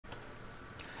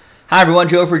Hi everyone,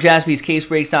 Joe for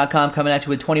JaspysCaseBreaks.com coming at you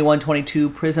with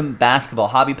 21-22 Prism Basketball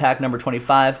Hobby Pack number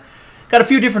 25. Got a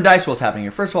few different dice rolls happening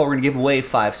here. First of all, we're going to give away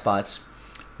 5 spots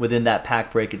within that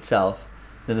pack break itself.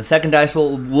 Then the second dice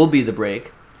roll will be the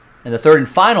break. And the third and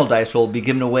final dice roll will be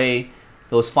giving away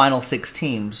those final 6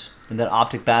 teams in that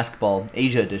Optic Basketball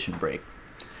Asia Edition break.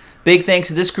 Big thanks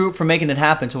to this group for making it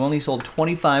happen. So we only sold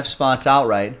 25 spots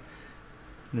outright.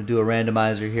 I'm going to do a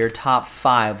randomizer here. Top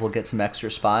 5 will get some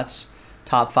extra spots.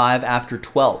 Top 5 after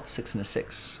 12. 6 and a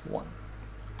 6. 1,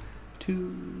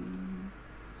 2,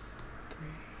 3.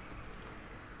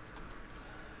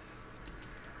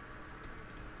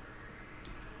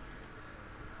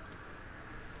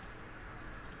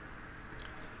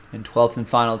 And 12th and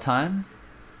final time.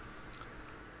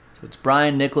 So it's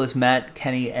Brian, Nicholas, Matt,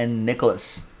 Kenny, and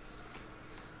Nicholas.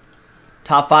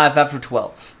 Top 5 after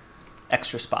 12.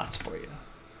 Extra spots for you.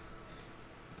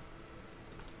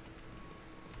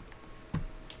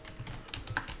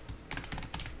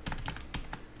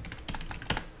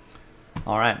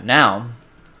 All right, now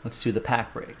let's do the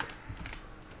pack break.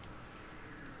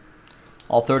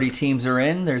 All 30 teams are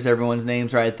in. There's everyone's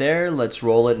names right there. Let's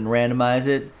roll it and randomize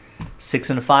it. 6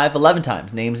 and a 5, 11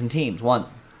 times. Names and teams. 1,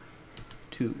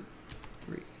 2,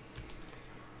 3.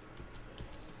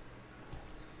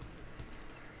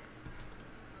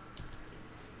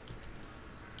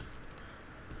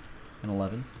 And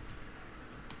 11.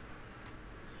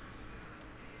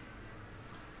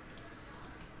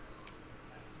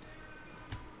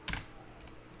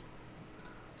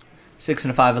 Six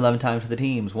and a 5, 11 times for the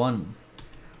teams. 1,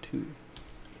 2.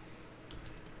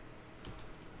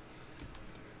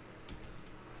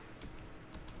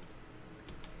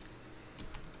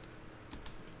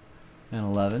 And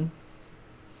 11.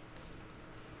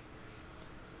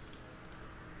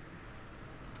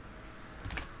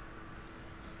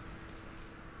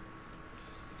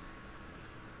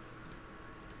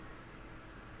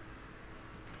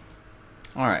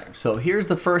 All right, so here's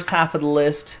the first half of the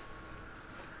list.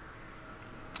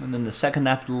 And then the second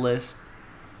half of the list.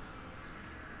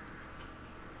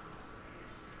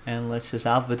 And let's just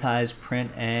alphabetize,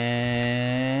 print,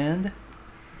 and...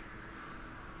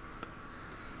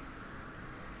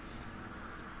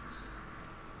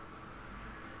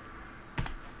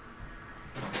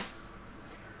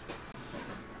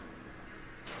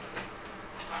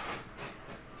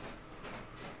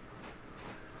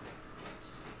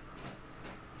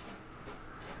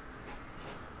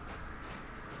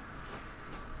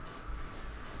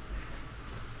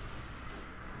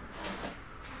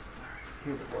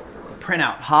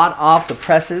 Printout hot off the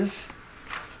presses.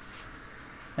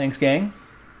 Thanks, gang.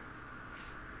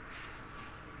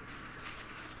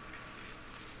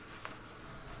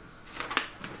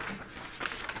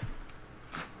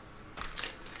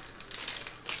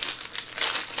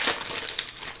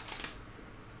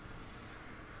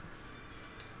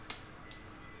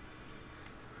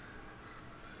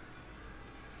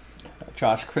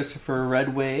 Josh Christopher,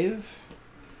 Red Wave.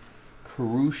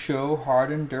 Caruso,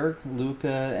 Harden, Dirk, Luca,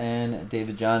 and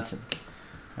David Johnson.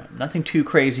 Right, nothing too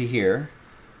crazy here.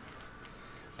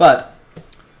 But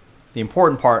the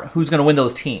important part, who's going to win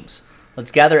those teams?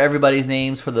 Let's gather everybody's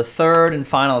names for the third and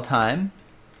final time.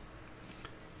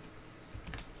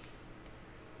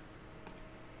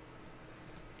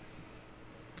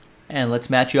 And let's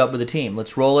match you up with a team.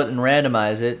 Let's roll it and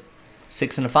randomize it.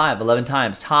 6 and a 5, 11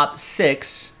 times. Top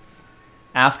 6.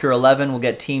 After 11, we'll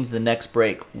get teams the next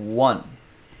break. 1,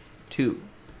 2,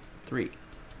 3,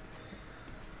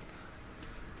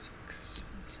 6,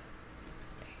 7,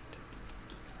 8.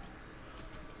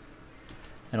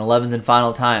 And 11th and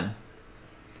final time.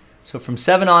 So from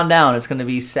 7 on down, it's going to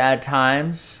be Sad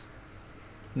Times.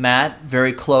 Matt,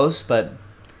 very close, but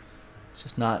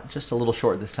just a little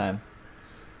short this time.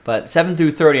 But 7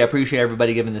 through 30, I appreciate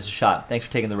everybody giving this a shot. Thanks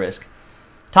for taking the risk.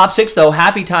 Top 6, though,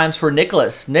 happy times for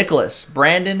Nicholas,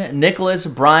 Brandon, Nicholas,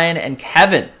 Brian, and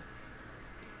Kevin.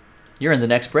 You're in the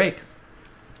next break.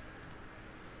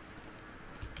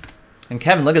 And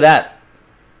Kevin, look at that.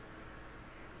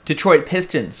 Detroit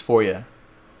Pistons for you.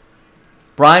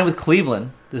 Brian with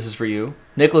Cleveland, this is for you.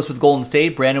 Nicholas with Golden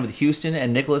State, Brandon with Houston,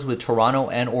 and Nicholas with Toronto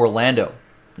and Orlando.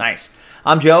 Nice.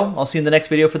 I'm Joe. I'll see you in the next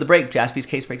video for the break.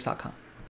 JaspysCaseBreaks.com.